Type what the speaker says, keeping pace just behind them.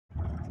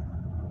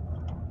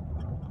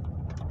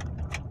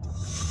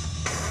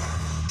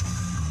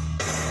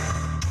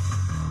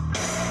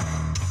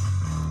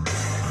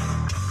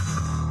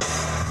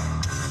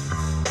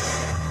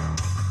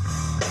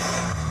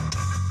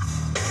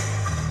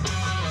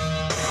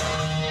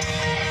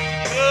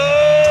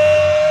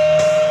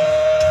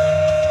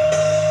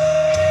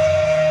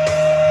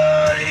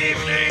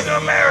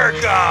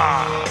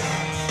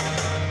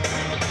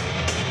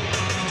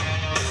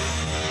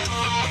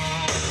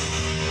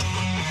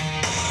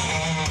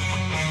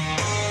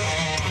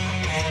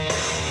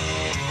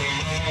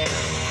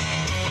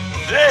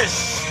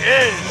This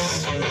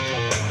is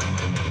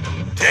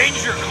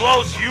Danger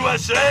Close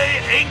USA,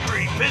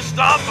 Angry, Pissed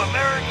Off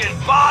American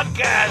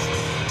Podcast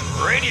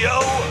Radio,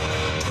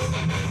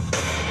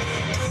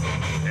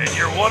 and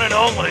your one and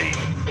only,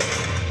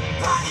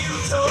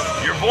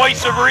 your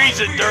voice of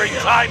reason during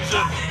times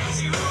of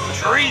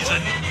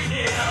treason,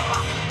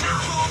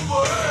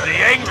 the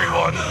angry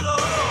one,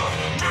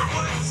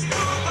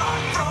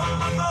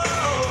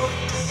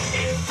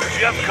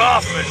 Jeff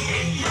Kaufman.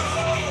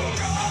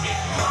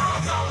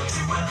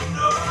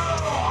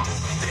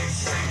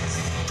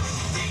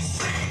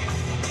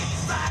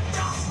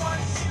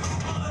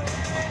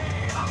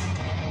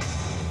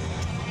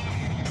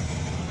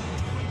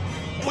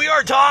 We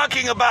are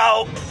talking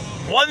about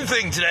one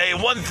thing today,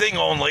 one thing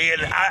only,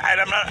 and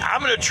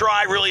I'm going to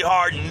try really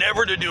hard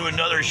never to do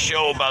another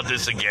show about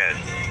this again.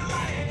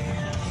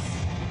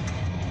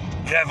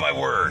 You have my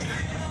word.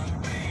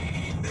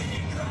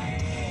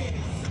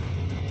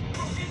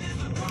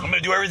 I'm going to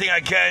do everything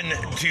I can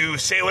to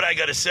say what I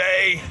got to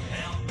say,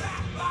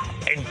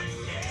 and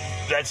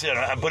that's it.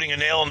 I'm putting a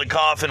nail in the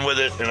coffin with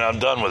it, and I'm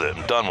done with it.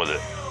 I'm done with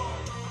it.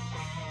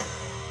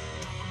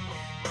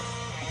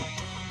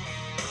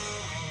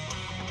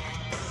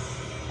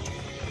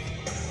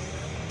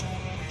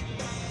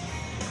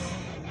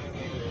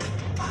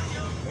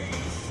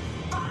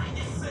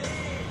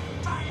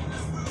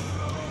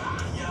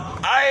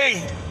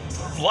 I,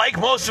 like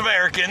most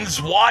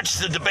Americans, watched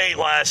the debate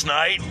last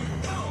night,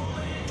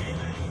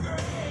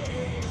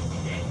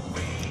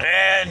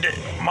 and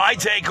my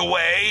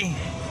takeaway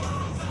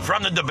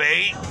from the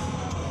debate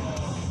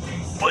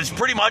was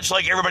pretty much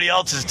like everybody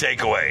else's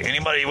takeaway.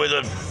 Anybody with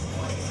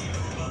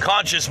a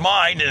conscious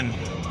mind and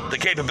the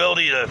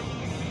capability to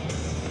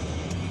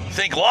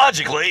think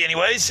logically,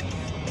 anyways.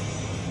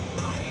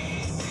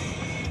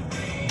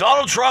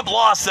 Donald Trump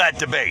lost that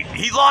debate.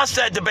 He lost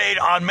that debate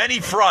on many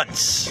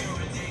fronts.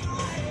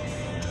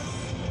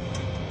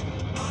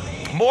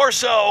 More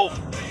so,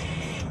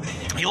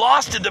 he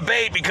lost the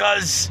debate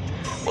because,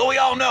 well, we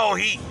all know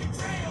he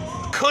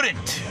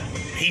couldn't.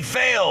 He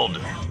failed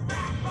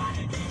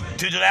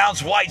to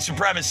denounce white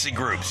supremacy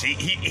groups.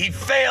 He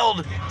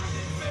failed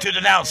to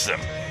denounce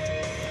them.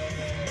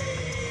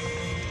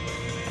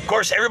 Of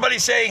course,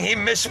 everybody's saying he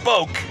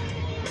misspoke.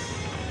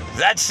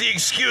 That's the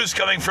excuse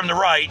coming from the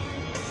right.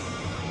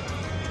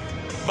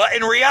 But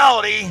in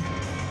reality,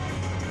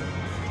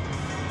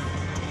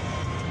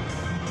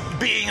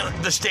 being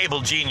the stable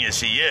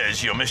genius he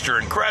is,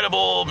 Mr.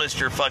 Incredible,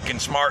 Mr. fucking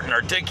smart and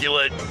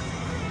articulate.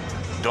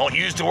 Don't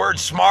use the word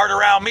smart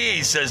around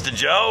me, says to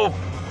Joe.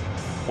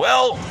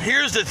 Well,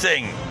 here's the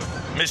thing,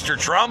 Mr.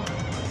 Trump.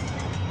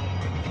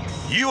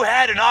 You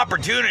had an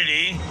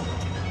opportunity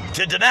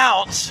to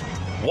denounce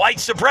white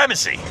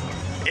supremacy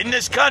in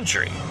this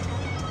country.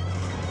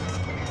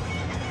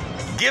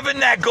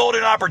 Given that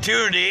golden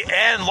opportunity,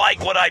 and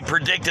like what I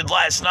predicted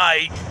last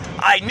night,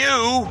 I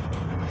knew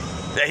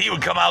that he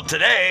would come out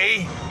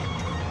today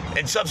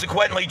and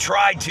subsequently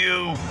try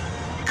to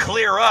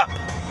clear up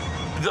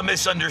the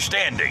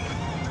misunderstanding.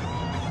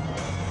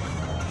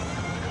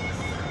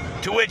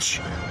 To which,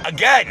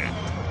 again,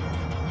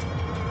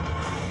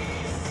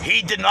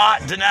 he did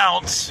not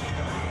denounce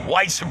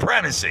white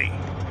supremacy.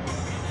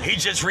 He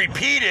just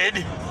repeated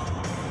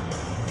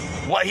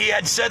what he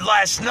had said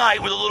last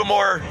night with a little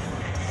more,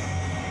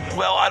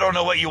 well, I don't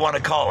know what you want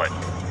to call it,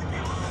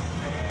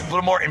 a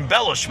little more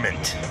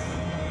embellishment.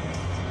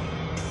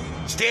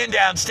 Stand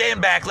down,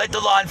 stand back, let the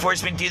law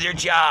enforcement do their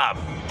job.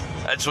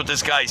 That's what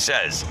this guy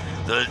says.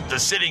 The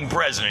sitting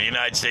president of the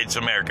United States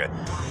of America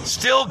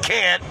still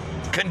can't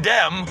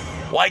condemn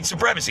white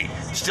supremacy.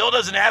 Still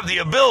doesn't have the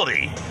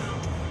ability.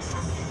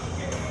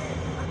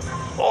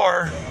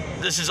 Or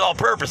this is all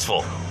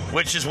purposeful,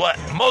 which is what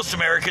most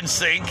Americans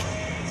think,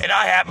 and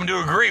I happen to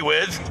agree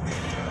with,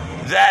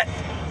 that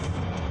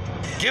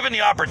given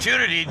the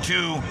opportunity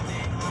to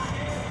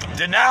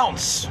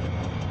denounce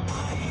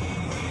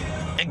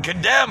and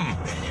condemn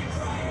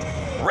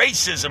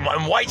racism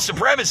and white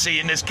supremacy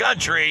in this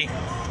country,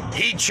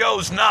 he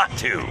chose not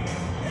to.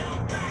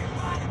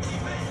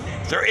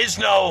 There is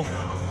no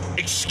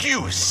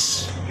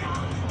excuse.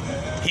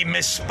 He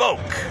misspoke.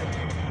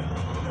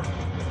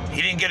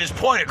 He didn't get his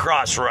point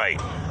across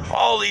right.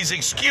 All these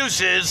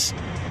excuses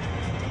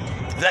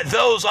that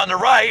those on the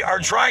right are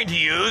trying to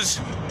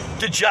use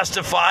to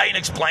justify and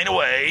explain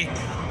away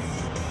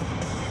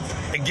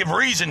and give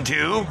reason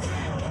to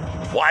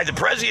why the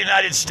President of the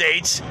United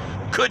States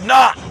could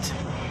not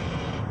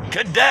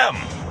condemn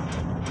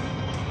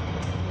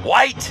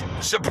white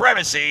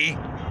supremacy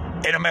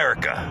in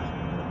America.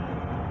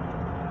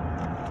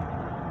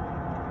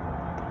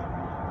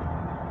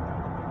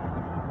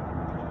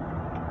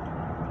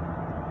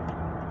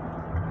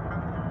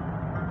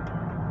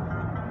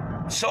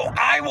 So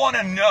I want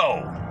to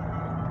know,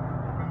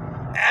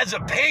 as a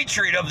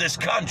patriot of this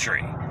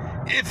country,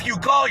 if you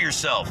call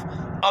yourself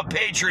a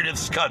patriot of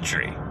this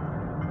country,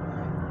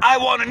 I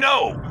want to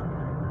know,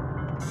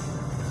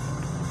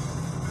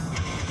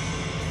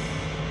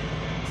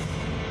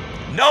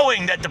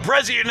 knowing that the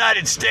President of the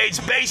United States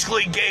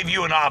basically gave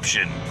you an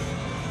option.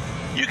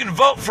 You can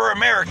vote for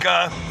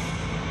America,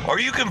 or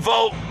you can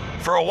vote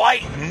for a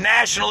white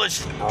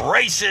nationalist,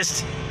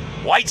 racist,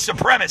 white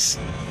supremacist.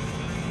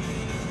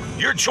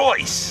 Your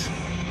choice.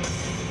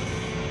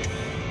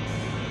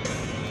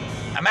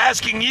 I'm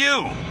asking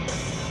you,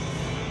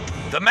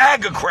 the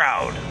MAGA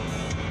crowd,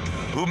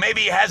 who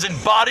maybe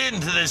hasn't bought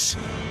into this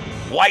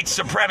white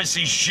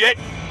supremacy shit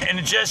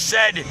and just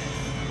said,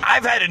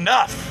 I've had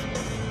enough.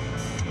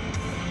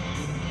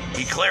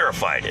 He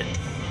clarified it.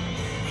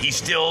 He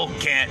still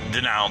can't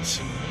denounce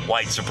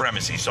white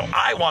supremacy. So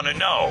I want to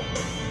know,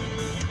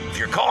 if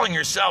you're calling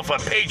yourself a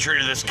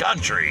patriot of this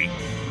country,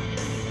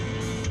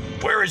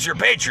 where is your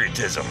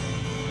patriotism?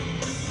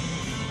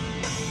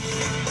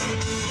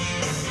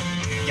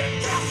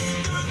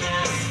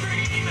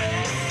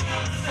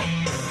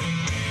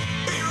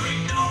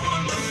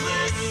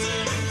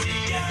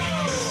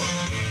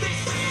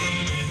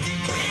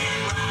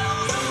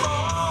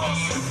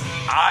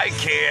 I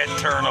can't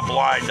turn a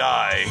blind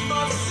eye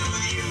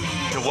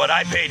to what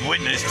I paid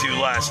witness to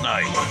last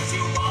night.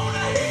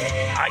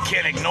 I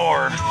can't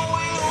ignore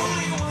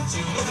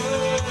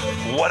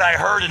what I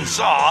heard and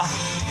saw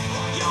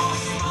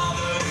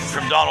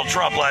from Donald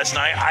Trump last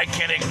night. I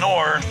can't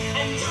ignore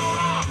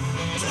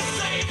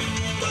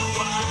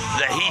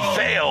that he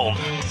failed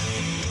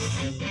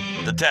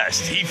the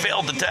test. He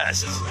failed the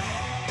test.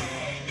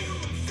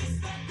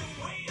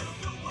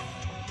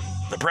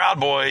 The Proud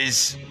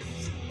Boys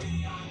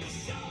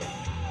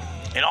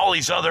and all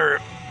these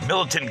other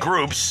militant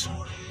groups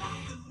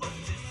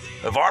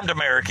of armed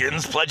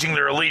Americans pledging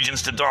their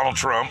allegiance to Donald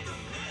Trump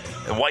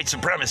and white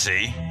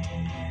supremacy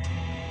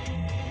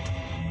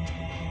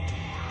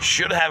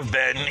should have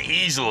been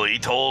easily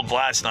told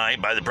last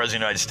night by the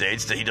President of the United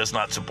States that he does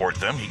not support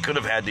them. He could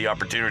have had the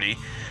opportunity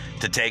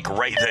to take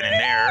right then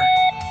and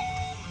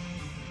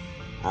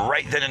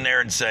there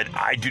and said,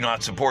 I do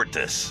not support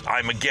this.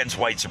 I'm against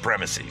white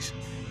supremacists.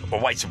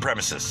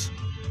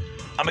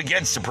 I'm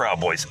against the Proud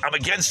Boys. I'm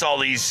against all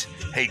these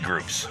hate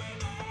groups.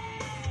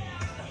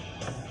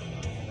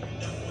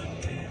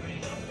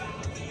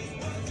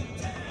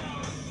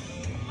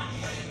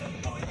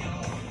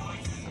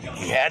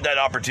 He had that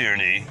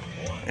opportunity,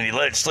 and he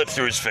let it slip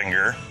through his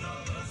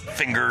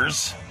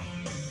fingers.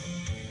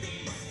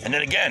 And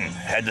then again,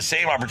 had the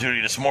same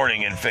opportunity this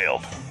morning and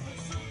failed.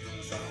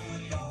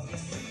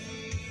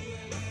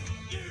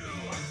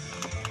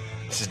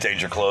 This is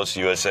Danger Close,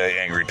 USA,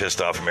 Angry,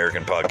 Pissed Off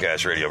American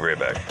Podcast Radio. Right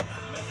back.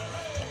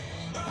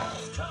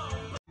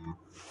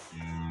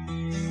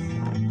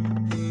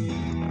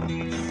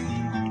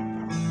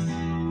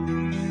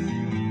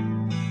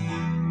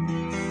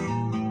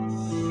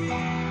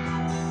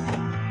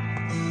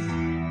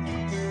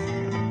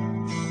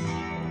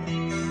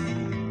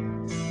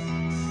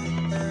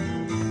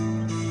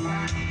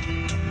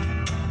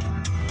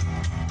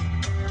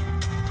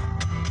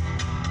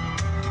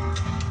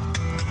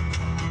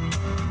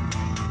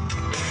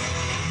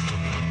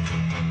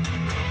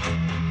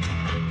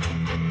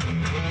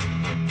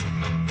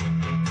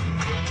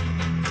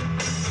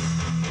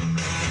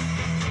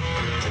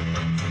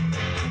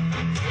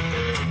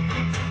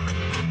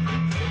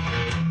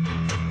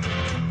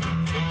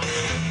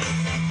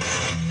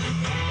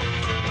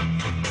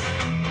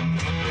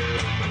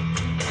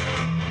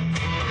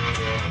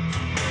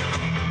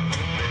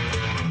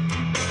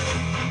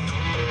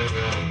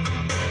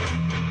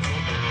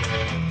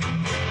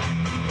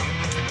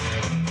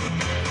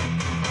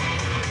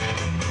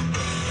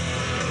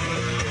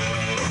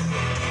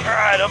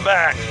 I'm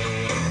back.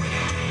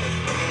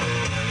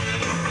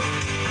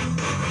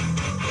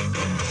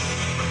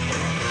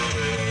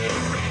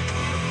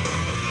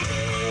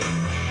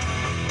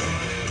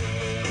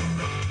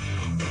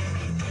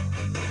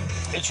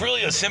 It's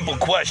really a simple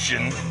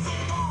question.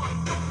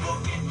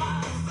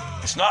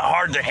 It's not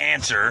hard to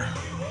answer.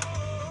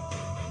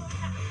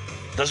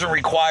 Doesn't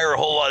require a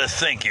whole lot of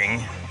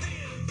thinking.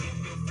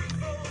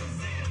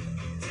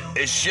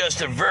 It's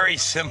just a very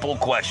simple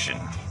question.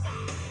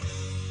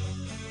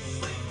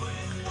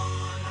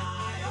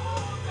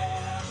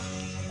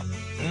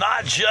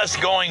 Not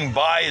just going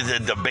by the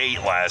debate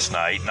last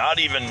night, not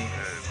even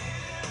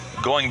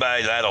going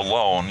by that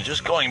alone,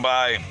 just going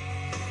by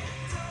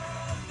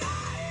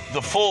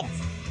the full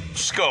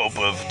scope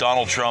of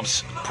Donald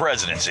Trump's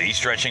presidency,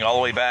 stretching all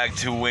the way back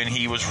to when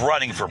he was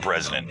running for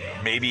president,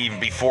 maybe even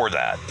before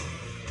that,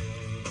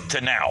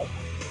 to now.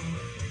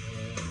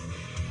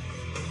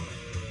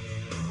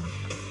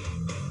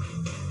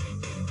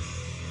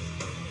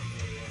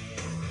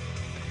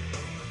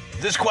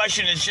 This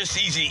question is just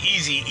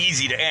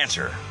easy to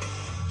answer.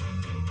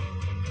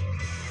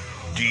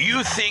 Do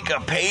you think a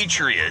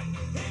patriot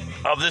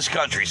of this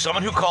country,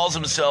 someone who calls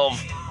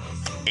himself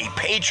a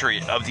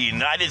patriot of the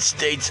United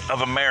States of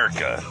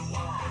America,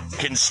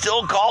 can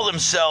still call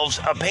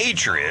themselves a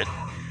patriot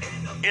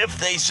if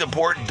they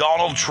support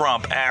Donald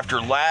Trump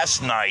after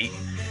last night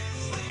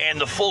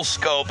and the full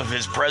scope of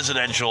his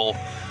presidential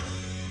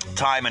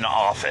time in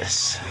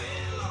office?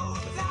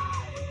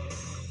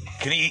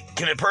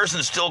 Can a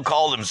person still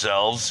call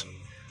themselves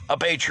a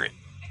patriot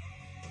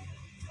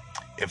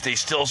if they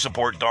still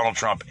support Donald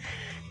Trump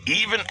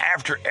Even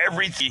after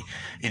every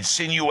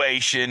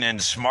insinuation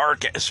and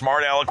smart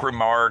aleck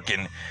remark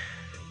and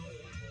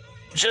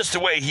just the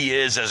way he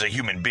is as a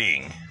human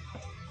being,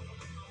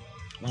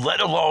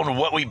 let alone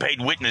what we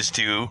paid witness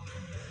to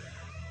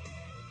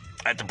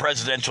at the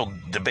presidential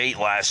debate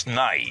last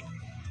night,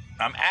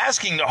 I'm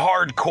asking the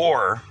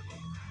hardcore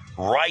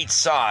right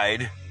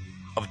side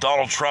of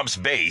Donald Trump's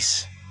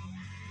base,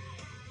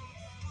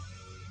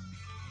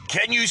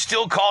 can you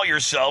still call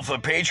yourself a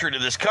patriot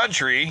of this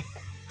country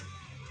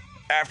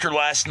after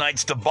last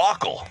night's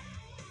debacle?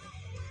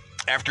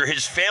 After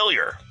his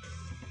failure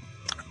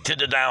to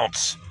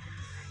denounce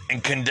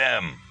and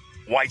condemn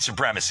white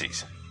supremacy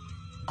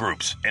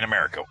groups in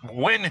America.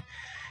 When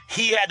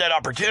he had that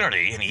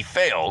opportunity and he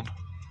failed,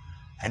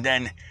 and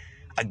then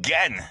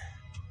again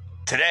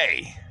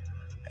today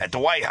at the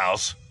White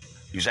House,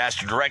 he was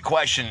asked a direct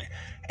question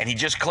and he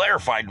just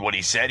clarified what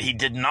he said. He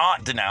did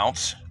not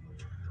denounce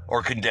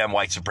or condemn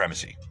white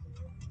supremacy.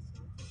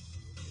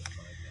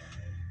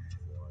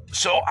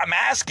 So I'm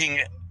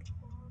asking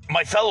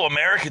my fellow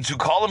Americans who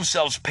call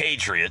themselves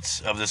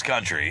patriots of this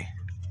country,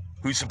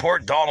 who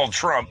support Donald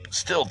Trump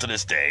still to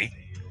this day,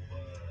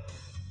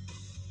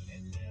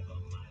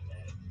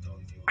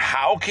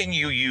 how can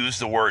you use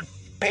the word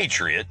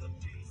patriot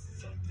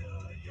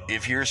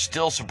if you're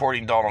still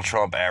supporting Donald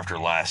Trump after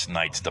last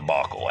night's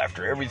debacle,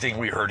 after everything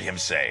we heard him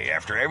say,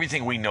 after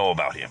everything we know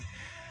about him?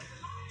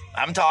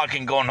 I'm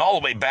talking going all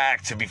the way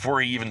back to before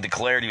he even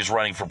declared he was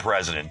running for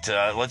president.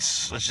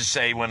 Let's just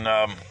say when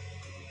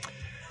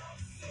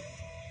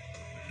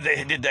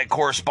they did that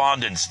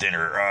correspondence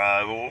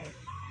dinner,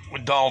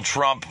 when Donald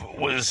Trump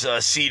was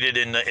seated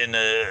in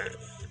the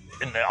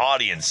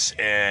audience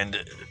and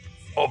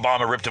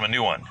Obama ripped him a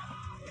new one.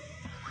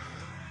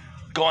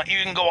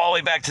 You can go all the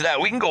way back to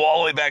that. We can go all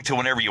the way back to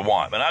whenever you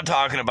want. But I'm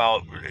talking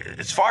about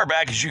as far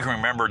back as you can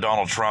remember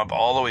Donald Trump,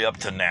 all the way up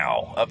to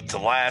now, up to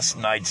last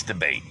night's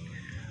debate.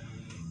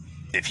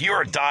 If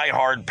you're a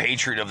diehard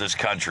patriot of this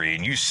country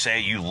and you say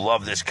you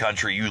love this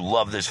country, you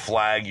love this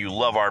flag, you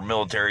love our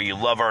military, you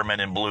love our men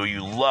in blue,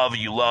 you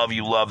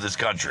love this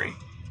country.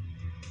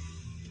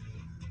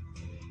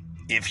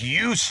 If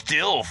you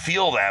still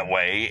feel that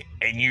way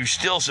and you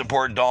still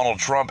support Donald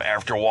Trump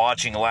after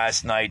watching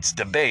last night's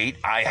debate,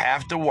 I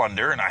have to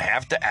wonder and I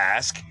have to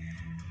ask,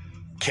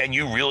 can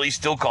you really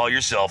still call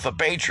yourself a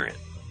patriot?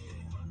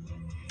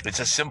 It's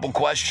a simple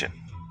question.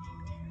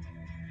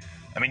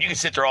 I mean, you can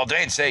sit there all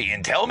day and say,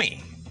 and tell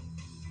me,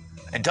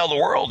 and tell the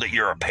world that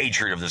you're a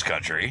patriot of this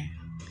country,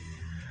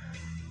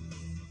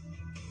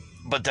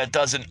 but that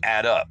doesn't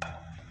add up.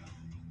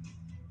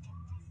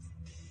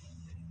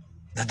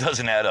 That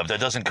doesn't add up. That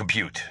doesn't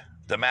compute.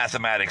 The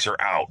mathematics are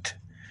out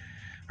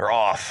or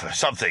off.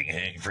 Something.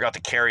 You forgot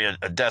to carry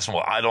a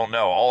decimal. I don't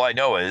know. All I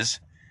know is,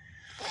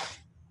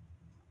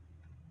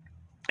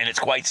 and it's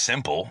quite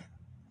simple,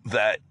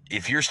 that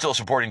if you're still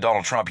supporting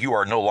Donald Trump, you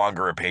are no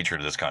longer a patriot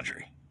of this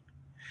country.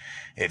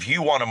 If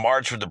you want to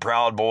march with the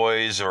Proud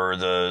Boys or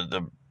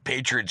the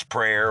Patriots'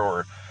 Prayer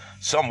or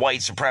some white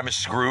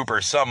supremacist group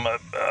or some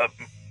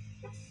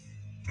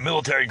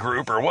military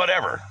group or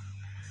whatever,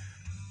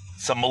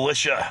 some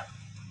militia,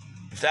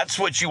 if that's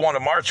what you want to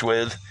march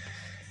with,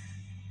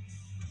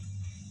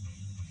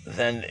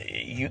 then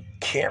you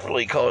can't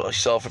really call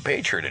yourself a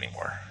patriot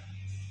anymore.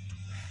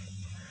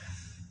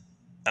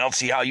 I don't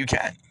see how you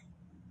can.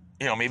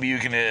 You know, maybe you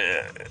can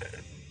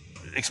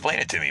explain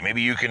it to me.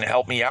 Maybe you can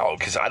help me out,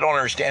 because I don't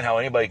understand how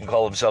anybody can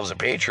call themselves a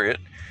patriot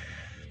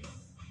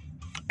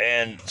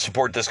and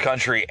support this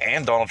country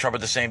and Donald Trump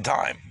at the same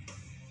time.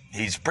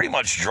 He's pretty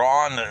much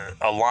drawn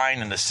a line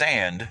in the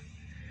sand,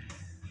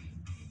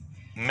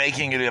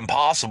 making it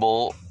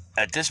impossible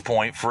at this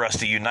point for us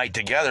to unite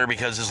together,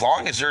 because as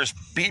long as there's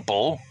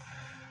people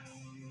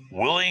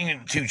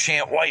willing to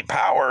chant white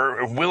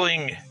power,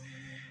 willing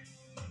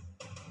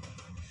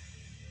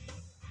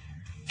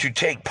to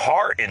take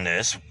part in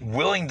this,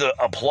 willing to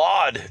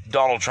applaud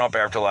Donald Trump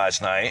after last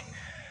night,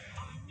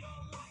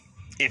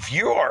 if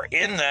you are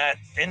in that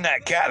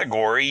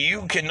category,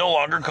 you can no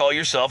longer call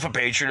yourself a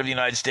patriot of the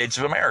United States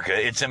of America.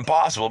 It's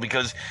impossible,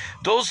 because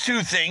those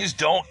two things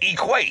don't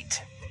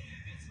equate.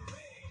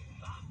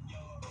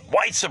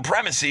 White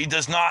supremacy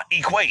does not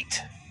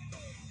equate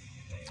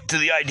to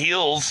the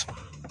ideals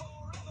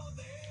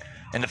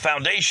and the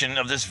foundation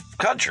of this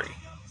country.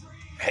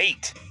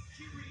 Hate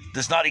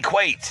does not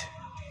equate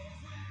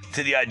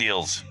to the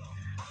ideals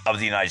of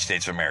the United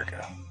States of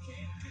America.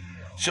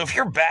 So if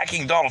you're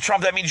backing Donald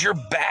Trump, that means you're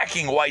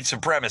backing white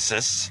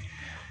supremacists.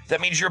 That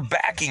means you're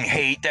backing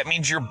hate. That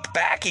means you're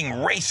backing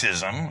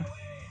racism.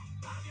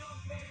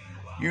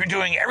 You're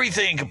doing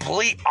everything in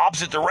complete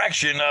opposite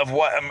direction of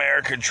what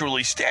America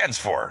truly stands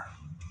for.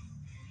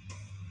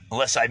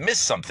 Unless I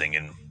missed something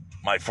in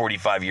my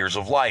 45 years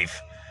of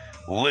life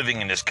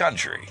living in this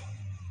country.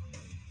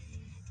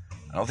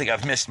 I don't think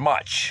I've missed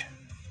much.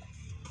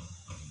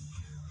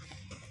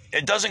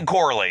 It doesn't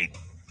correlate,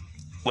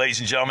 ladies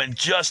and gentlemen. It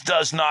just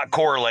does not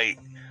correlate.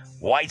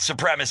 White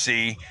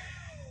supremacy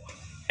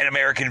and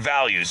American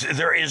values.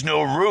 There is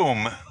no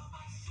room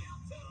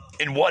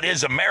in what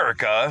is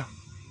America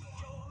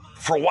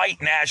for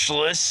white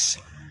nationalists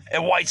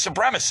and white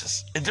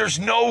supremacists. There's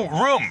no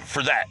room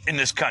for that in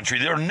this country.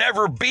 There'll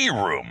never be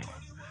room.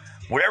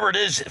 Whatever it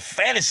is,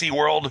 fantasy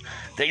world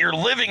that you're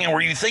living in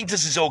where you think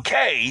this is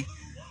okay,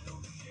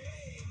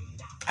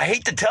 I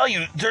hate to tell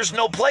you, there's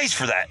no place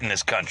for that in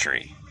this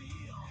country.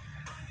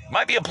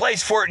 Might be a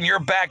place for it in your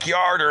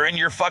backyard or in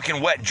your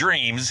fucking wet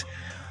dreams,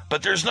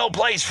 but there's no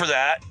place for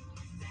that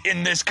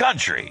in this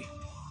country.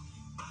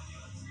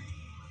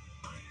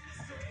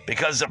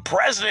 Because the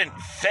president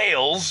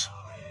fails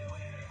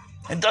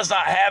and does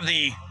not have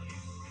the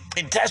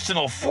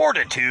intestinal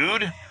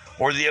fortitude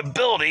or the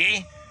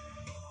ability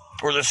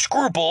or the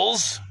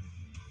scruples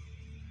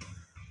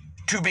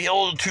to be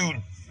able to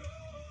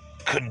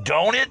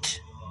condone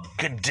it,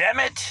 condemn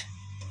it,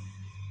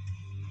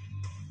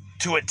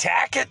 to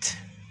attack it.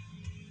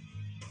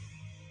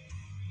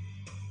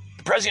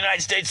 The President of the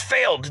United States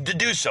failed to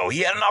do so.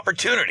 He had an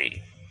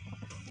opportunity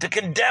to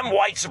condemn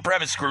white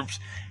supremacist groups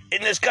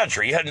in this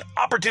country. He had an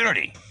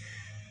opportunity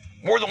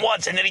more than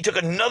once, and then he took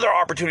another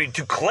opportunity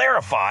to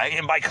clarify,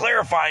 and by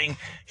clarifying,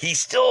 he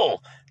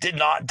still did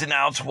not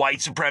denounce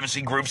white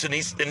supremacy groups in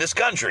this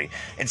country.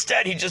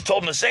 Instead, he just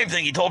told them the same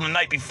thing he told them the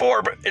night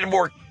before, but in a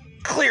more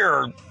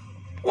clear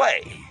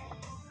way.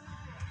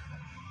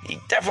 He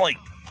definitely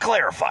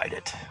clarified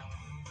it.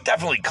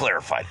 Definitely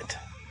clarified it.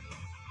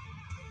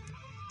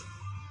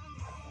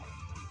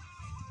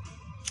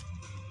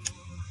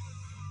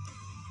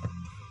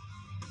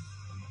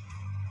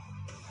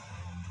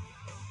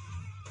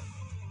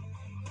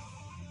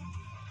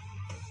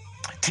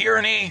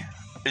 Tyranny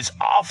is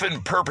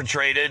often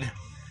perpetrated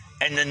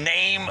in the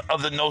name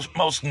of the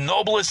most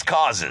noblest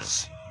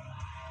causes.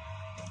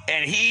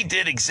 And he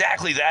did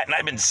exactly that, and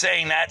I've been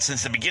saying that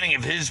since the beginning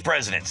of his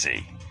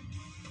presidency.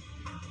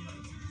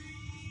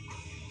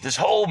 This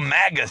whole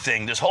MAGA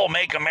thing, this whole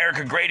Make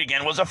America Great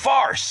Again was a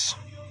farce.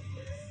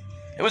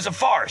 It was a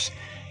farce.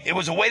 It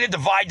was a way to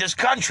divide this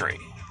country.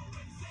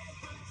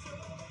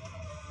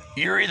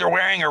 You're either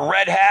wearing a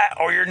red hat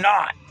or you're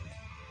not.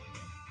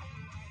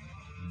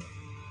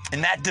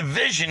 And that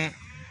division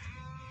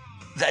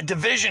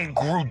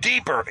grew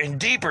deeper and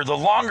deeper. The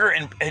longer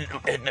and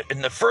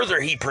the further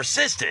he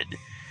persisted,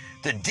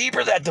 the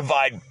deeper that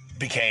divide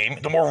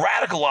became, the more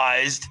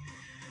radicalized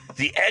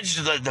the edge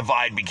of the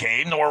divide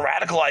became, the more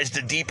radicalized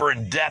the deeper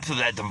and depth of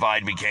that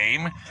divide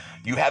became.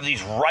 You have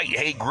these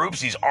right-hate groups,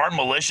 these armed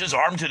militias,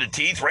 armed to the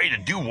teeth, ready to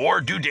do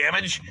war, do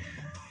damage,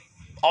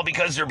 all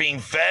because they're being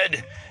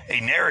fed a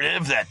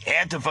narrative that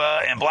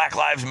Antifa and Black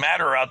Lives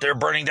Matter are out there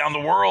burning down the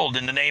world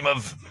in the name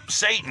of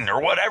Satan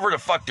or whatever the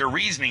fuck their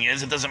reasoning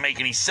is. It doesn't make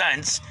any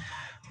sense,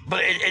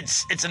 but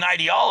it's an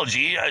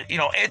ideology.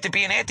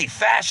 Being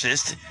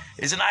anti-fascist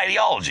is an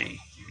ideology.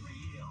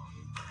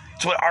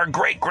 It's what our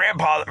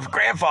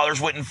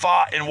great-grandfathers went and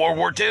fought in World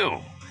War II.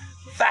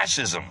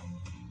 Fascism.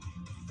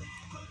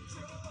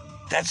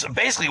 That's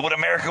basically what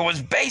America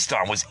was based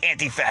on, was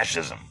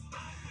anti-fascism.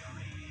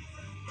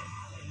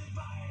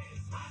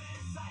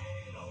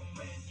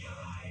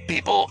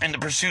 People in the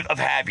pursuit of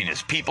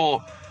happiness,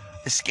 people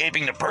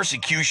escaping the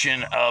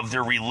persecution of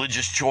their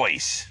religious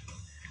choice,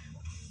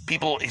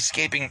 people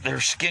escaping their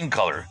skin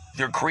color,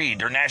 their creed,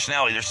 their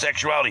nationality, their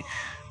sexuality.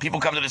 People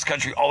come to this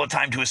country all the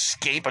time to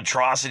escape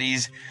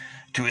atrocities,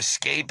 to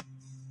escape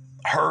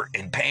hurt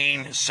and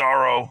pain,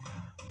 sorrow,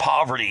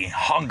 poverty,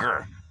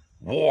 hunger,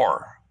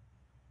 war.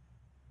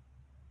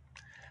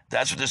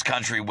 That's what this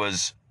country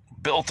was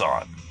built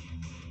on.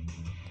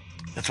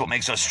 That's what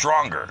makes us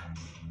stronger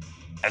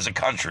as a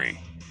country,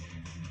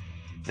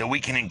 that we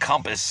can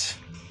encompass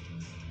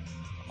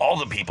all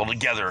the people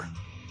together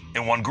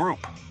in one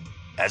group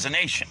as a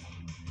nation.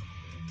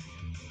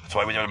 That's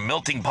why we are the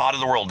melting pot of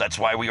the world. That's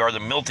why we are the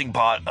melting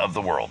pot of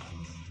the world.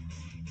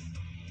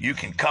 You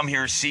can come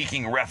here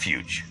seeking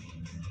refuge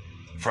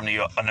from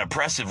an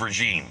oppressive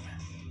regime.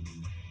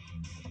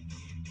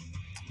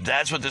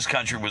 That's what this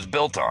country was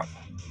built on.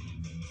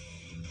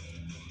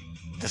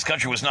 This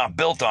country was not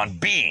built on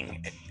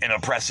being an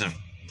oppressive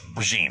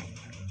regime.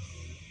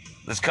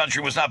 This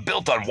country was not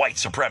built on white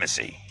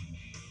supremacy.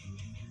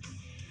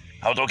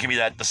 Oh, don't give me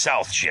the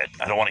South shit.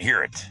 I don't want to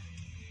hear it.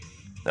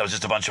 That was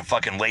just a bunch of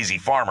fucking lazy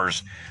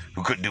farmers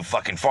who couldn't do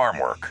fucking farm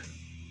work.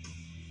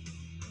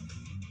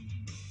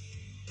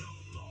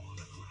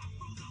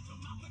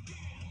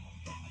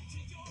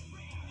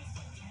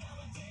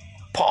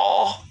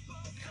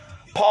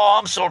 Paul,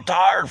 I'm so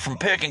tired from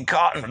picking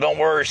cotton. Don't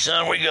worry,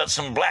 son. We got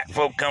some black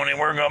folk coming in.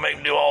 We're going to make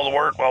them do all the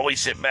work while we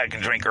sit back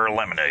and drink our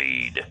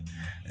lemonade.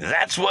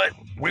 That's what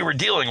we were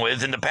dealing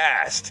with in the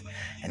past.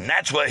 And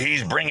that's what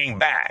he's bringing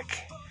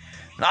back.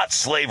 Not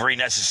slavery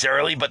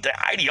necessarily, but the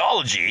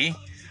ideology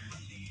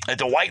that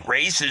the white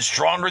race is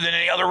stronger than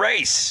any other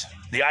race.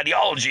 The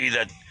ideology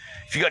that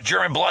if you got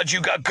German blood,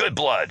 you got good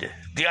blood.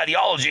 The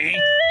ideology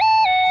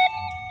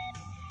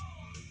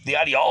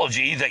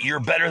that you're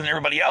better than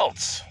everybody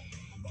else.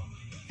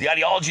 The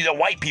ideology that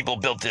white people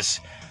built this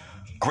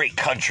great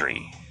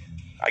country.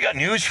 I got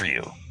news for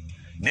you.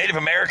 Native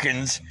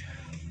Americans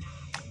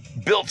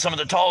built some of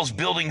the tallest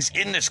buildings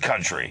in this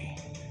country.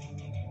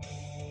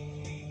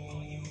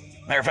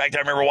 Matter of fact, I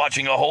remember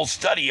watching a whole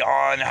study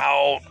on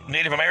how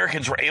Native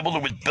Americans were able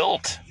to be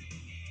built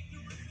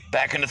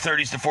back in the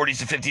 30s, the 40s,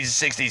 the 50s,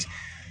 the 60s.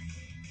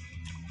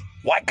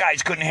 White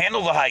guys couldn't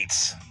handle the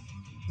heights.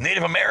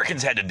 Native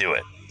Americans had to do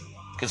it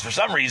because for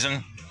some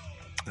reason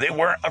they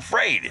weren't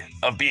afraid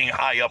of being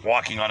high up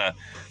walking on a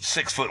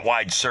 6-foot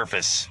wide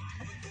surface.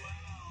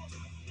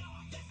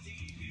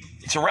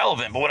 It's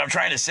irrelevant, but what I'm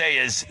trying to say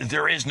is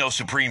there is no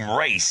supreme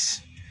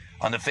race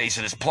on the face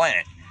of this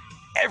planet.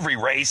 Every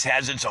race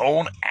has its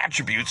own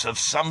attributes of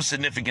some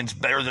significance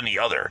better than the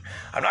other.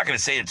 I'm not going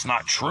to say it's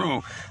not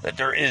true that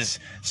there is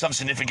some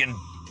significant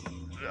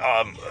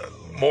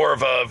more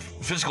of a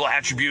physical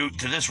attribute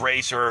to this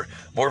race or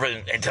more of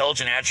an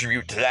intelligent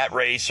attribute to that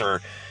race,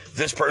 or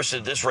this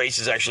race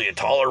is actually a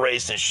taller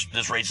race,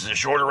 this race is a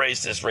shorter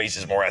race, this race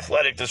is more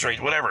athletic, this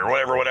race, whatever.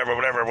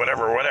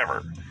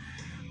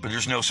 But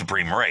there's no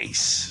supreme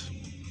race.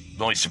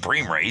 The only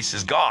supreme race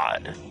is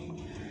God.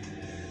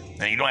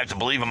 And you don't have to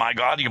believe in my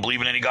God. You can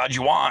believe in any God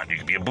you want. You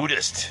can be a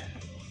Buddhist.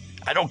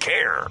 I don't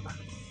care.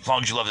 As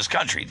long as you love this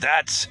country.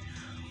 That's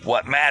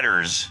what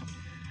matters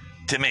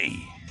to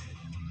me.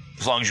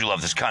 As long as you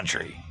love this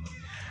country.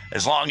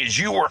 As long as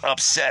you were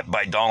upset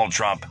by Donald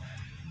Trump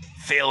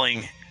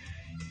failing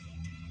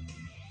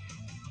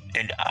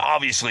and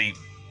obviously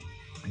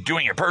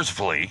doing it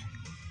purposefully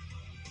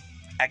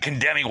at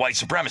condemning white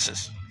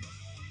supremacists.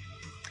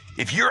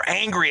 If you're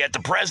angry at the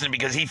president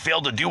because he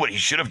failed to do what he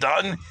should have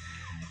done,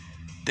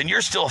 then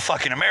you're still a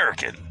fucking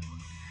American.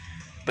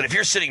 But if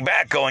you're sitting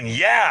back going,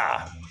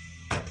 yeah,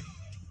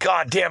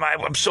 God damn,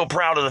 I'm so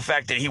proud of the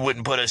fact that he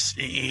wouldn't put us,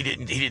 he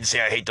didn't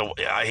say I hate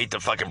the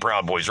fucking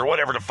Proud Boys or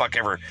whatever the fuck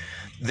ever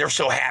they're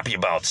so happy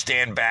about.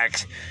 Stand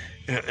back,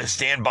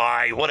 stand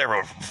by,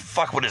 whatever.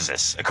 Fuck, what is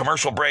this? A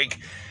commercial break?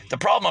 The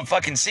problem I'm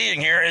fucking seeing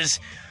here is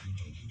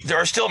there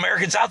are still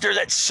Americans out there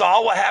that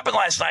saw what happened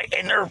last night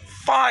and they're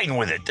fine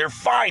with it. They're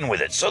fine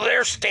with it. So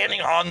they're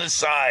standing on the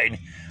side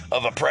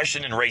of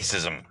oppression and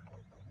racism.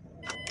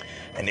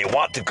 And they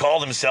want to call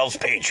themselves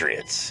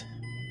patriots.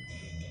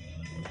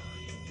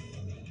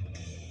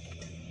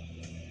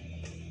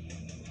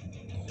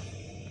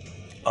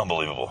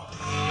 Unbelievable.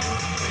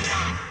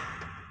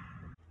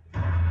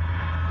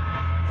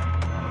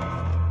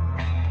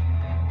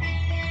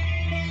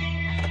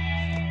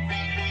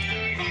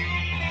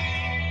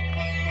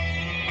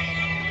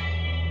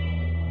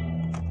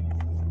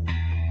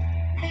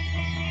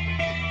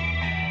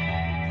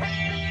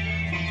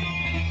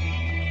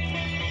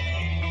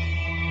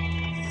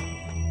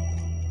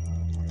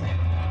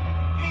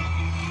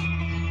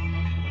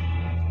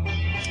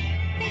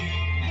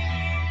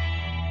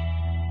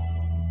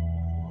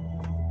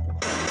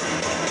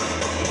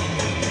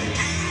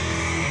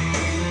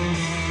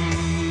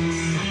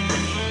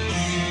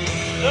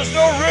 There's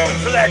no room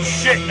for that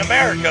shit in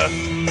America.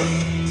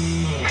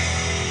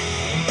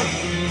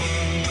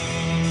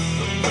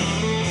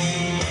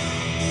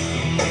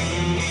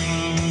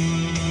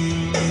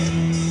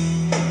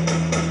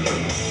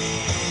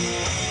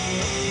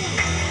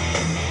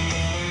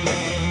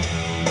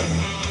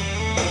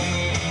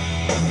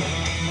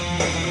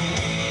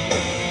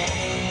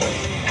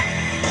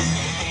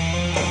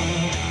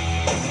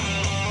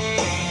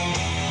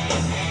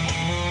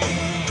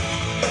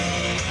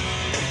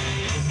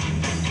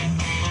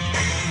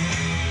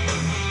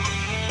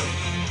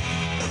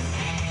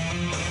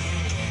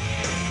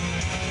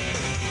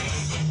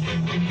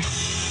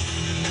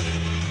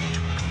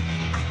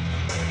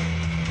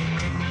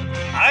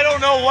 I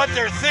don't know what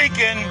they're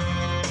thinking.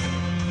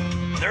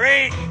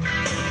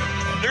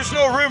 There's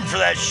no room for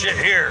that shit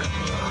here.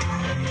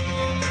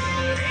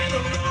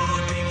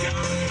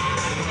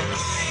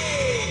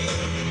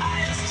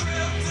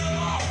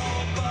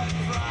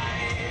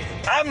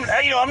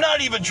 I'm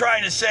not even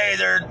trying to say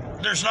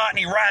there's not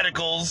any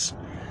radicals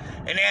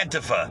in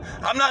Antifa.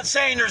 I'm not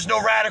saying there's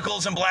no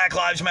radicals in Black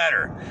Lives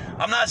Matter.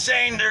 I'm not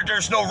saying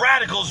there's no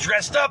radicals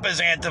dressed up as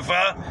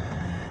Antifa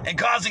and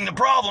causing the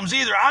problems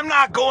either. I'm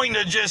not going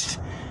to just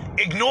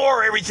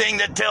ignore everything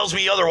that tells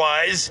me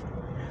otherwise.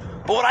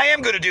 But what I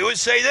am going to do is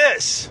say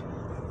this.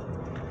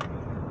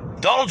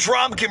 Donald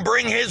Trump can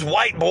bring his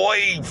white boy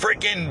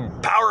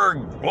freaking power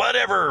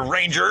whatever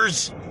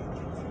Rangers.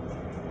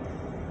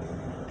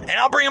 And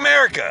I'll bring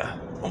America.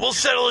 We'll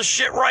settle this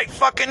shit right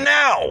fucking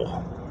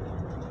now.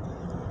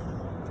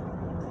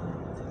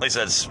 At least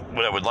that's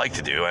what I would like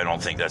to do. I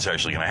don't think that's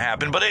actually going to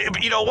happen.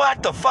 But you know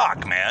what the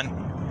fuck, man?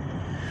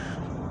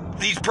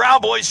 These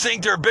Proud Boys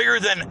think they're bigger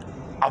than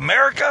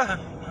America?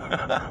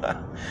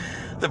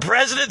 The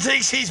president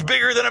thinks he's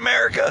bigger than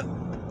America.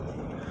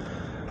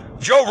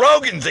 Joe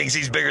Rogan thinks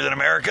he's bigger than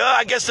America.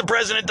 I guess the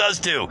president does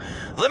too.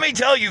 Let me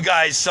tell you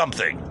guys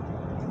something.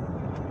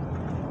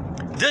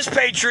 This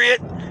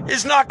patriot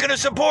is not going to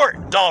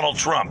support Donald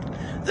Trump.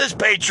 This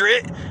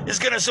patriot is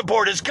going to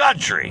support his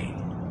country.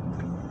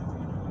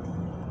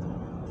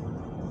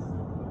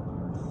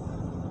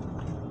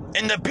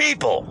 And the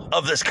people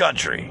of this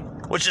country,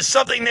 which is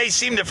something they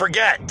seem to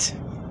forget.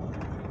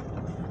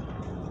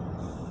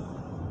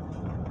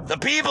 The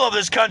people of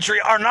this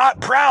country are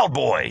not Proud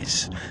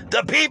Boys.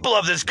 The people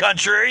of this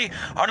country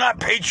are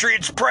not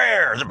Patriots'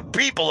 Prayer. The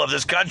people of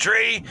this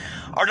country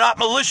are not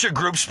militia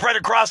groups spread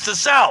across the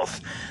South.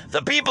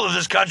 The people of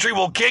this country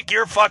will kick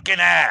your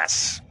fucking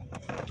ass.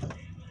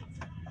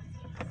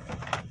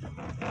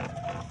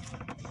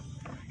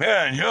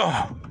 Man,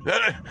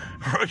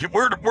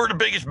 we're the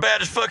biggest,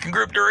 baddest fucking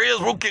group there is.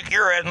 We'll kick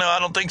your ass. No, I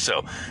don't think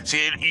so.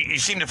 See, you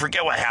seem to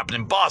forget what happened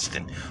in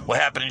Boston, what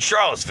happened in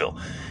Charlottesville.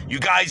 You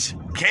guys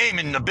came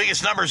in the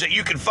biggest numbers that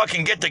you could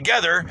fucking get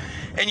together,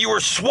 and you were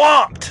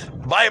swamped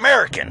by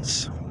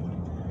Americans.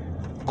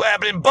 What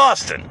happened in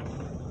Boston?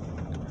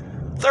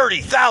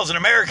 30,000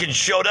 Americans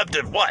showed up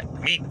to, what,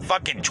 meet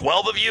fucking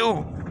 12 of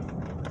you?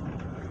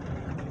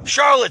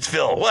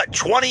 Charlottesville, what,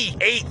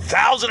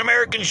 28,000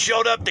 Americans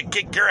showed up to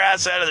kick your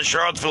ass out of the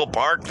Charlottesville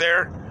Park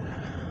there?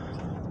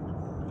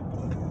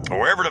 Or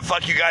wherever the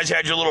fuck you guys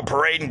had your little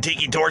parade and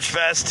Tiki Torch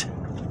Fest?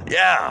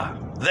 Yeah,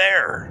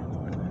 there.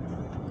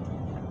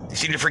 You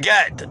seem to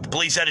forget that the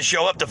police had to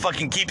show up to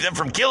fucking keep them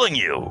from killing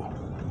you.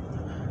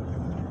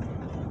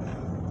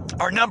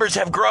 Our numbers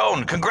have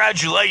grown.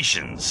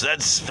 Congratulations.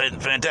 That's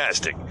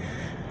fantastic.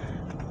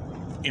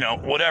 You know,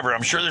 whatever.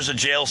 I'm sure there's a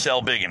jail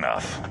cell big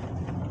enough.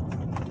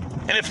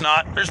 And if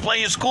not, there's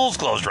plenty of schools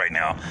closed right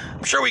now.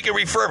 I'm sure we can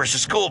refurbish the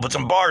school, put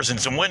some bars and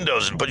some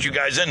windows and put you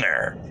guys in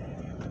there.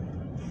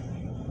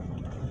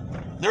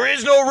 There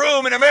is no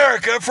room in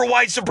America for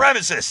white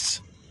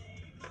supremacists.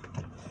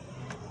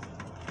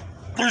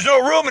 There's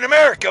no room in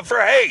America for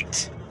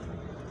hate.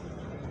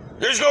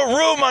 There's no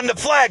room on the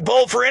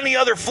flagpole for any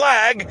other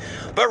flag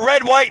but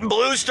red, white, and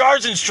blue,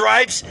 stars and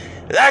stripes.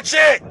 That's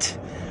it.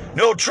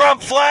 No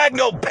Trump flag,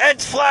 no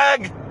Pence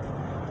flag,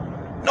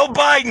 no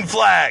Biden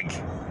flag.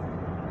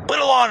 Put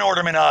a lawn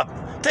ornament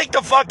up. Take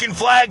the fucking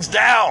flags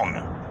down.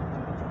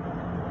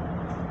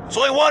 There's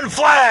only one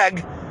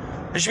flag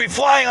that should be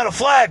flying on a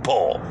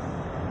flagpole.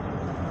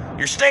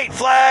 Your state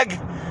flag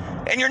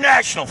and your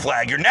national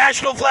flag. Your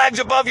national flag's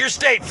above your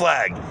state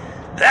flag.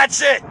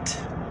 That's it.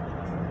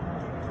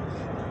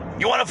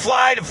 You want to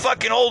fly to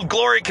fucking old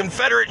glory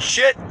Confederate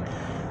shit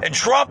and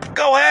Trump?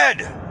 Go ahead.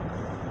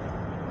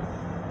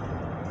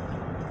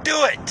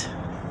 Do it.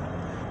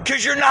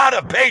 Because you're not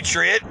a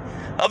patriot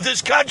of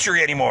this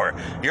country anymore.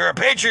 You're a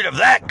patriot of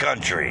that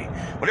country.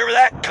 Whatever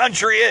that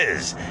country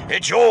is,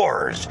 it's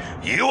yours.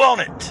 You own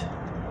it.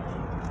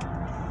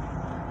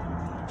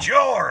 It's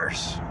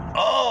yours.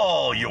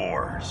 All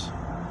yours.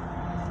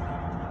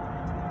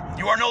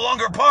 You are no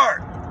longer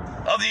part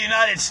of the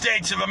United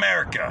States of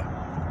America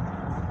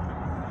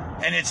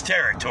and its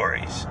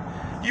territories.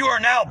 You are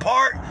now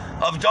part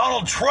of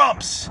Donald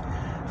Trump's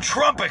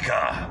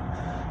Trumpica.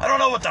 I don't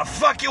know what the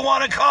fuck you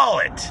want to call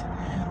it,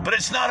 but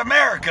it's not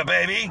America,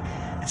 baby.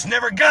 It's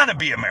never gonna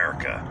be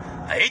America.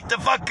 I hate to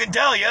fucking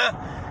tell you,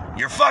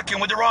 you're fucking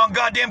with the wrong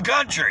goddamn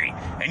country,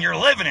 and you're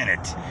living in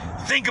it.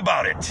 Think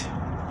about it.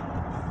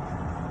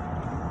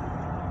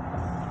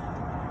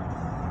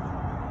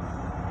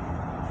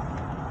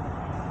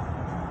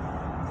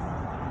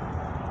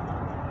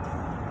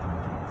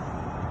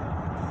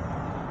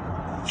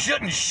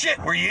 Shouldn't shit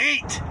where you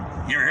eat.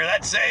 You ever hear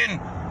that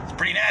saying? It's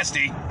pretty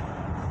nasty.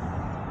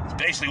 It's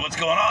basically what's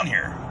going on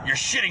here. You're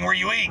shitting where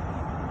you eat.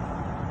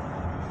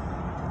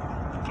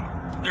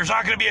 There's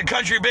not going to be a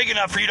country big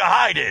enough for you to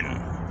hide in.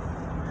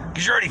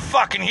 Because you're already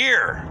fucking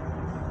here.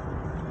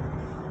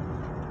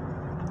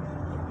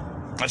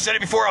 I've said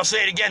it before, I'll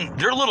say it again.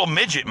 Their little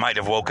midget might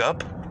have woke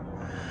up.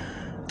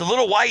 The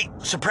little white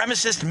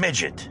supremacist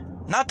midget.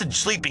 Not the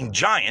sleeping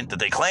giant that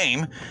they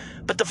claim,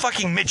 but the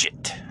fucking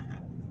midget.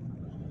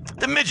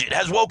 The midget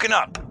has woken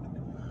up.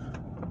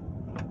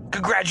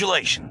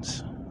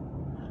 Congratulations.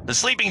 The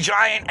sleeping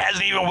giant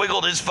hasn't even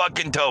wiggled his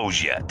fucking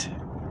toes yet.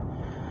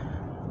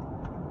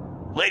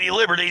 Lady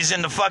Liberty's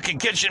in the fucking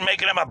kitchen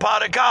making him a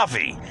pot of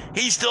coffee.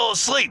 He's still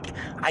asleep.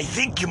 I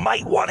think you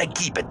might want to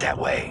keep it that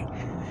way.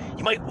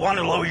 You might want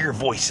to lower your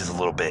voices a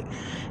little bit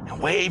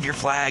and wave your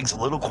flags a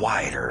little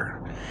quieter.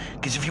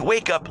 Because if you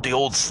wake up the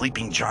old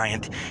sleeping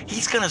giant,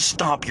 he's going to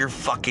stomp your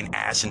fucking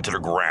ass into the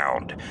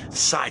ground,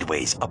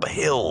 sideways up a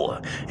hill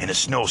in a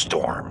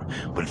snowstorm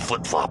with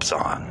flip-flops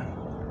on.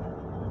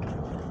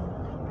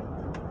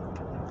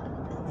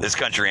 This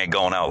country ain't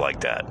going out like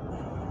that.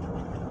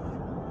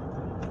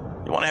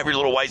 You want to have your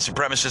little white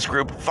supremacist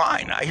group?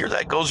 Fine. I hear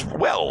that goes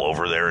well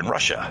over there in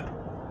Russia.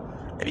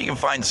 Maybe you can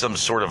find some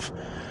sort of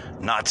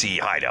Nazi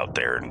hideout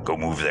there and go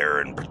move there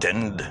and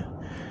pretend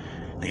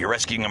that you're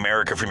rescuing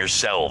America from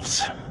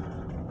yourselves.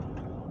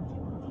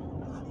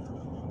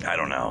 I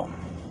don't know.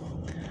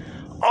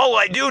 All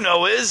I do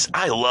know is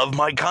I love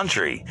my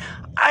country.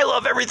 I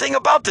love everything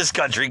about this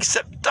country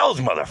except those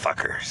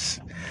motherfuckers.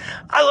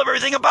 I love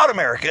everything about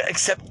America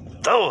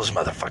except those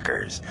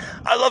motherfuckers.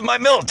 I love my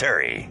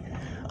military.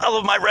 I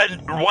love my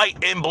red,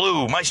 white, and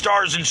blue, my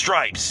stars and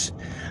stripes.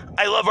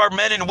 I love our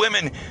men and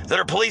women that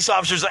are police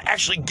officers that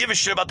actually give a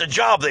shit about the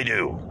job they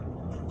do.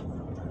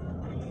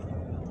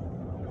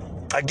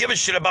 I give a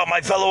shit about my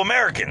fellow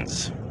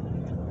Americans,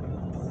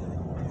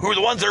 who are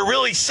the ones that are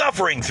really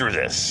suffering through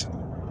this.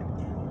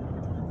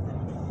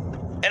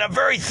 And I'm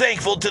very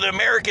thankful to the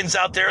Americans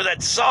out there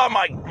that saw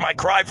my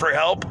cry for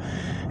help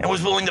and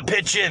was willing to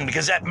pitch in,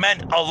 because that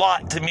meant a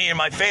lot to me and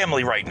my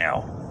family right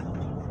now.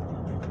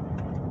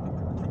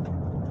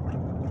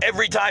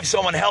 Every time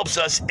someone helps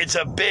us, it's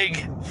a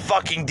big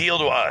fucking deal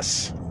to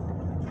us.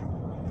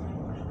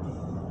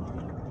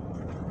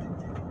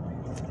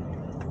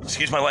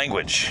 Excuse my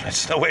language.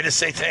 That's no way to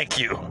say thank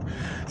you.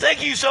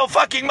 Thank you so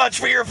fucking much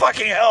for your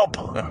fucking help.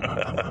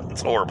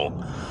 It's horrible.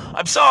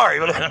 I'm sorry,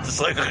 but I'm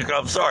sorry.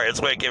 That's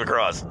the way it came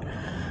across.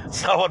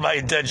 It's not what my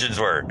intentions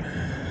were.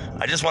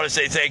 I just want to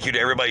say thank you to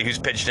everybody who's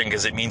pitched in,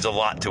 because it means a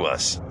lot to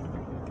us.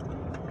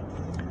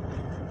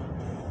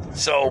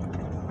 So,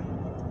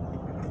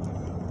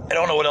 I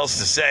don't know what else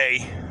to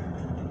say.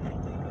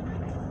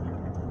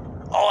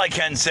 All I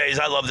can say is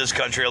I love this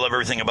country. I love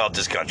everything about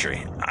this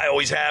country. I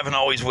always have and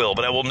always will,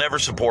 but I will never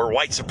support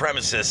white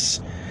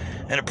supremacists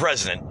and a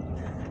president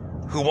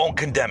who won't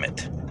condemn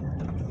it.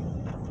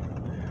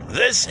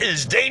 This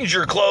is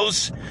Danger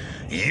Close,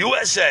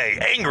 USA,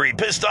 angry,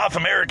 pissed off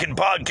American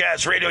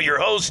podcast radio. Your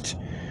host,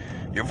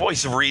 your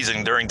voice of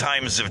reason during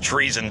times of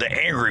treason, the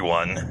angry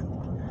one,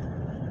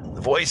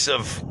 the voice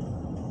of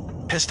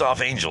pissed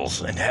off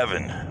angels in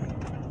heaven,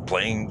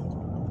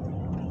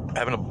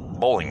 having a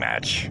bowling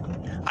match.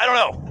 I don't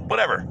know,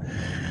 whatever.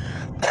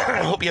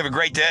 I hope you have a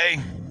great day,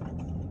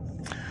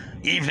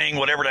 evening,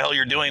 whatever the hell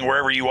you're doing,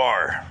 wherever you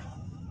are.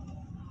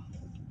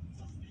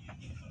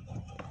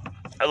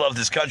 I love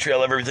this country. I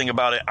love everything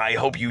about it. I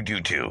hope you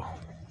do too.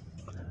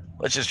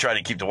 Let's just try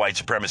to keep the white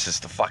supremacists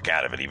the fuck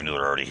out of it, even though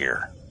they're already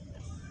here.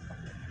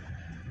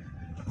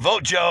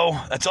 Vote Joe.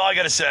 That's all I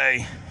got to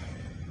say.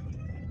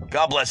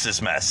 God bless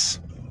this mess.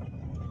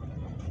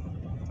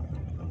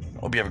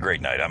 Hope you have a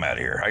great night. I'm out of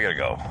here. I got to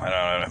go. I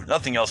don't have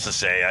nothing else to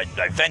say.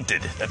 I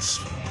vented.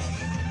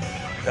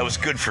 That was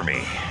good for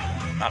me.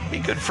 Not be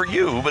good for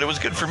you, but it was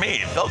good for me.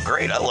 It felt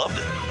great. I loved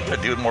it. I'm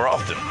going to do it more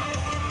often.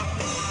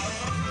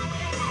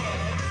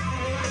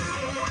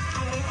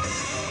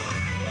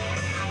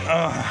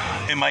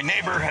 And my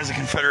neighbor has a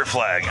Confederate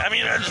flag. I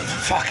mean,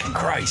 fucking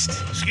Christ.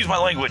 Excuse my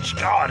language.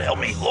 God help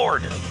me.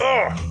 Lord.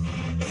 Ugh.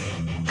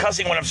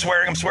 Cussing when I'm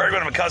swearing. I'm swearing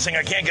when I'm cussing.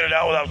 I can't get it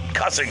out without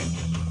cussing.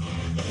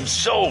 I'm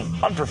so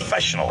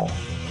unprofessional.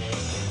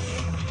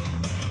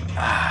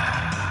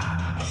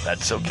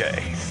 That's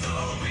okay.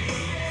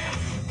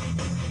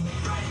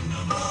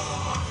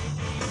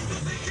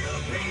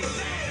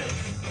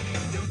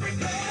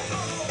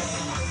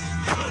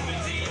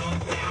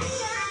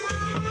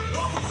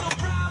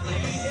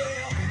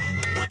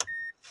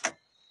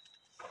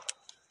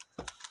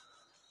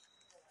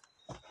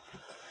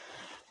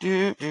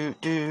 Do do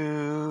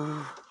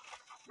do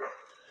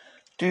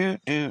do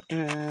do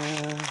do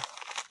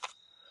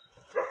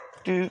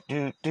do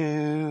do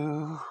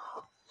do.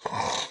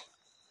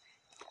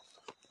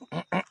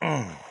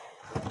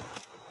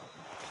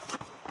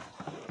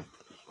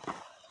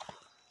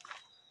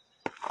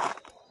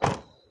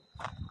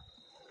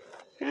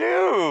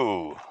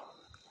 Hello.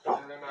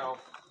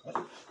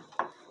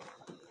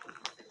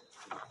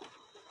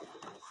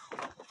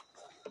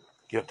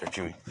 Get up there,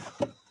 Chewy.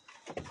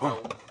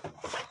 Oh.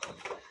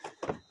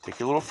 Take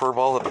your little fur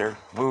ball up there.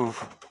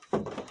 Move.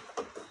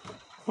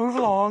 Move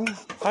along.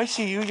 I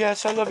see you.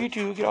 Yes, I love you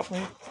too. Get off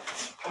me.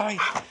 Hi.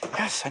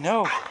 Yes, I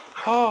know.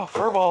 Oh,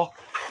 fur ball.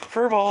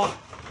 Fur ball.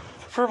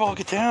 Fur ball,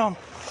 get down.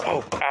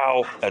 Oh,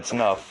 ow. That's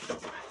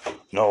enough.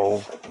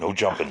 No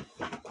jumping.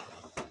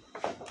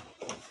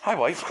 Hi,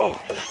 wife. Oh.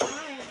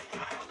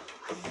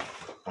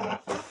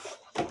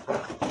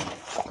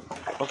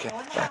 Okay. You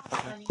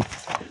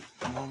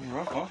want to be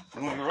rough, huh?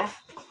 You want to be rough?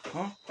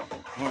 Huh?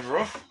 You want to be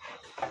rough?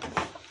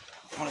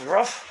 Want to be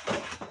rough?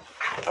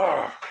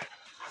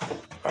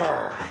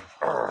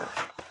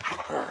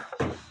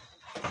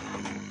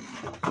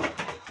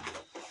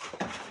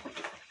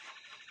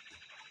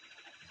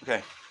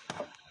 Okay.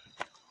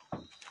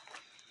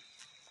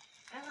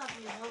 I love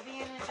you. We'll be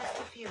in just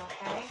a few,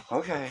 okay?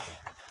 Okay.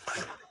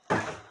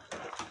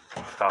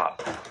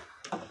 Stop.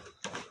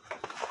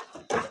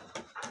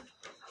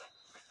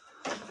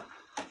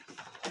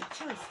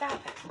 Chewy, stop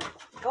it.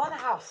 Go in the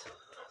house.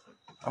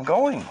 I'm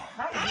going.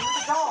 Not you,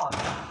 the dog.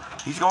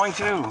 He's going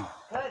too.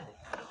 Good.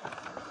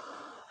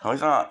 No,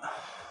 he's not.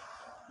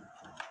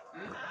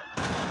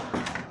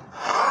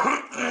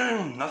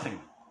 Nothing.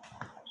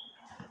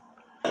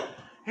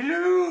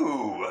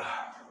 Hello.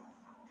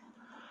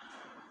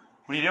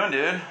 What are you doing,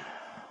 dude?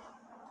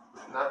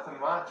 Nothing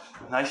much.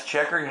 Nice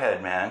checkered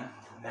head, man.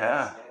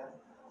 Yeah.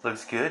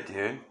 Looks good,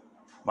 dude.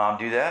 Mom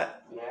do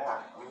that?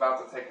 Yeah, I'm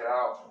about to take it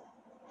out.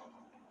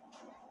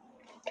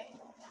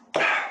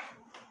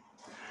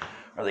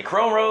 Are they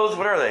chrome rolls?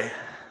 What are they?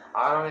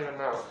 I don't even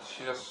know.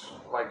 She just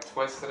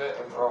twisted it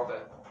and rolled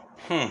it.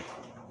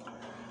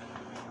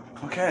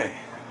 Okay.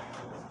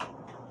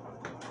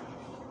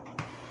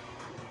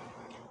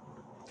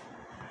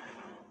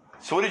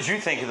 So what did you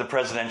think of the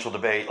presidential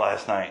debate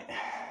last night?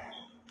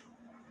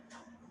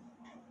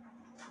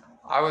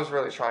 I was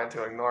really trying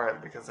to ignore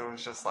it because it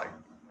was just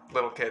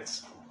little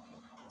kids.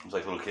 It was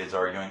like little kids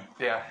arguing?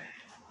 Yeah.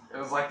 It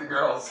was like the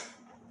girls.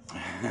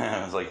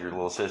 It was like your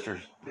little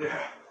sisters?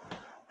 Yeah.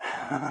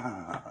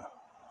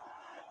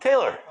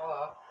 Taylor,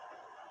 Hello.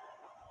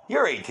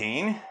 you're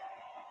 18.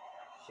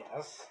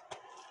 Yes.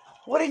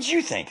 What did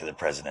you think of the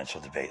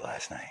presidential debate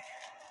last night?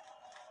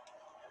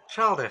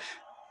 Childish.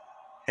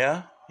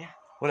 Yeah? Yeah.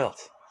 What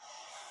else?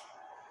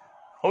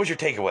 What was your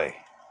takeaway?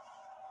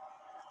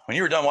 When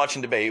you were done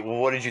watching debate,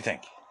 what did you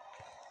think?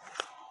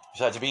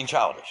 Besides it being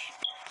childish.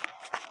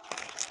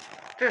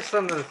 There's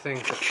some of the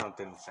things that Trump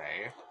didn't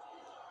say.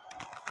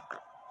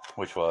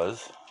 Which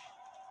was?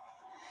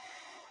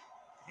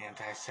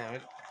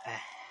 Anti-Semitic.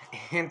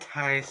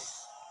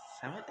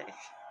 Anti-Semitic?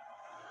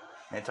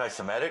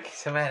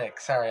 Semitic.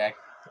 Sorry,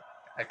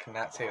 I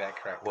cannot say that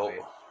correctly.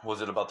 Well,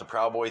 was it about the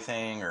Proud Boy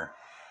thing or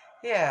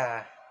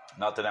Yeah.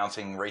 not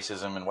denouncing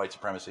racism and white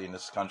supremacy in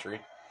this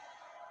country?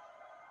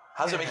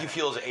 How does it make you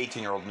feel as an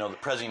 18-year-old to know the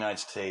President of the United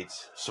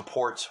States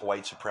supports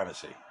white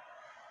supremacy?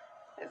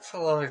 It's a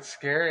little bit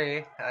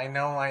scary. I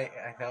know my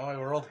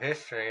world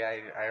history.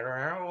 I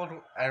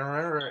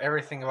remember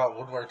everything about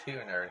World War II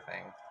and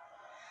everything.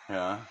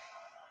 Yeah.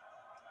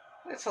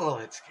 It's a little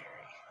bit scary.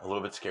 A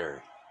little bit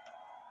scary.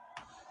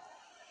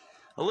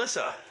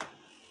 Alyssa,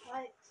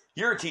 What?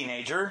 you're a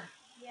teenager.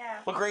 Yeah.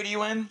 What grade are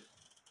you in?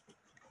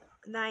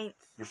 9th.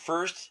 Your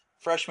first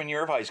freshman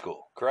year of high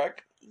school,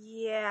 correct?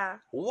 Yeah.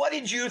 What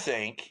did you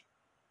think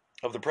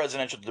of the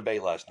presidential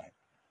debate last night?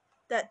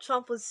 That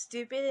Trump was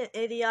stupid and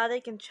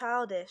idiotic and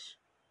childish.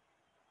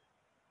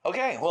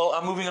 Okay, well,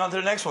 I'm moving on to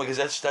the next one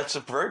because that's a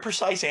very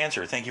precise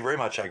answer. Thank you very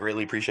much. I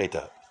greatly appreciate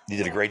that. You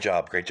did a great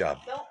job. Great job.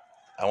 Nope.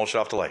 I won't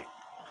shut off the light.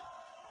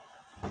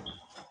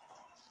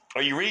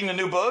 Are you reading the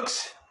new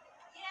books?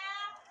 Yeah.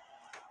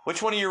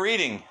 Which one are you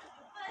reading? The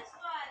first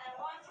one.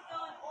 I want to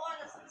go in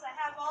order since I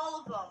have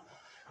all of them.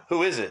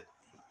 Who is it?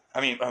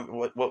 I mean,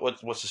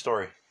 what's the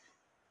story?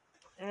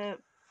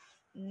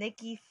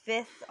 Nikki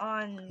Fifth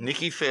on...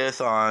 Nikki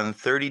Fifth on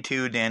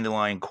 32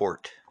 Dandelion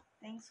Court.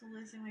 Thanks for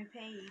losing my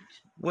page.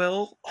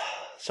 Well,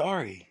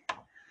 sorry.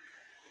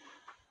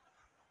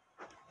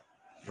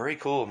 Very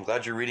cool. I'm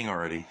glad you're reading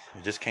already.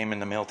 It just came in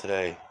the mail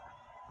today.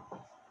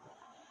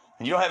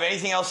 And you don't have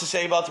anything else to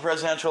say about the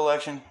presidential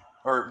election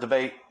or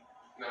debate?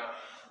 No.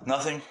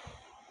 Nothing?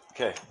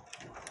 Okay.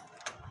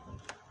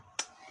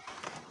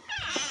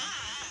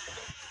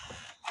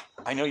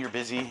 I know you're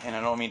busy, and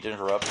I don't mean to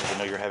interrupt because I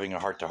know you're having a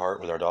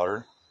heart-to-heart with our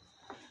daughter.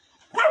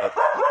 But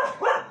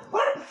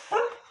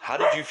how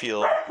did you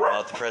feel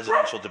about the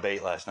presidential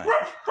debate last night?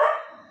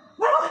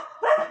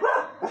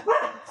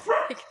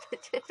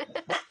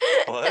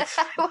 What?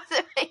 I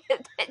wasn't paying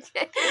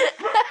attention.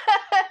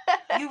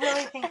 You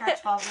really think our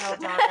 12-year-old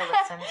daughter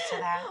listens to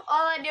that?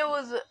 All I knew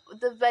was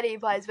the Betty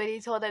Pies when he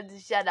told them to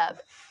shut up.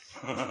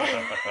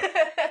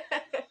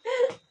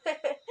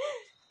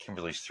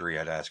 Kimberly's 3.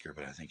 I'd ask her,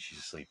 but I think she's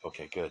asleep.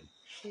 Okay, good.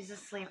 She's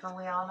asleep, and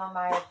we all know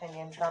my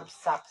opinion. Trump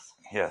sucks.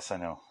 Yes, I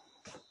know.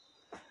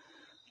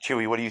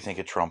 Chewy, what do you think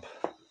of Trump?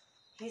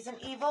 He's an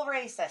evil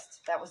racist.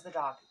 That was the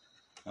dog.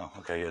 Oh,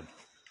 okay, good.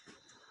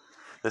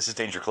 This is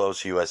Danger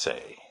Close,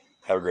 USA.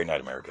 Have a great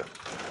night, America.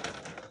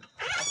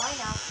 Bye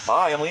now.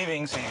 Bye, I'm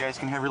leaving so you guys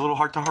can have your little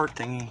heart-to-heart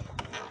thingy.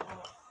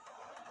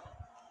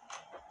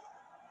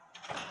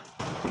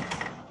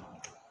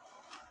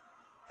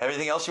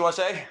 Anything else you want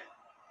to say?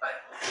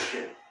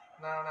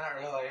 No, not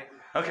really.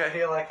 Okay. I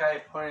feel like I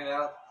pointed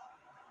out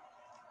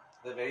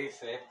the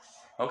basics.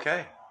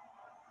 Okay.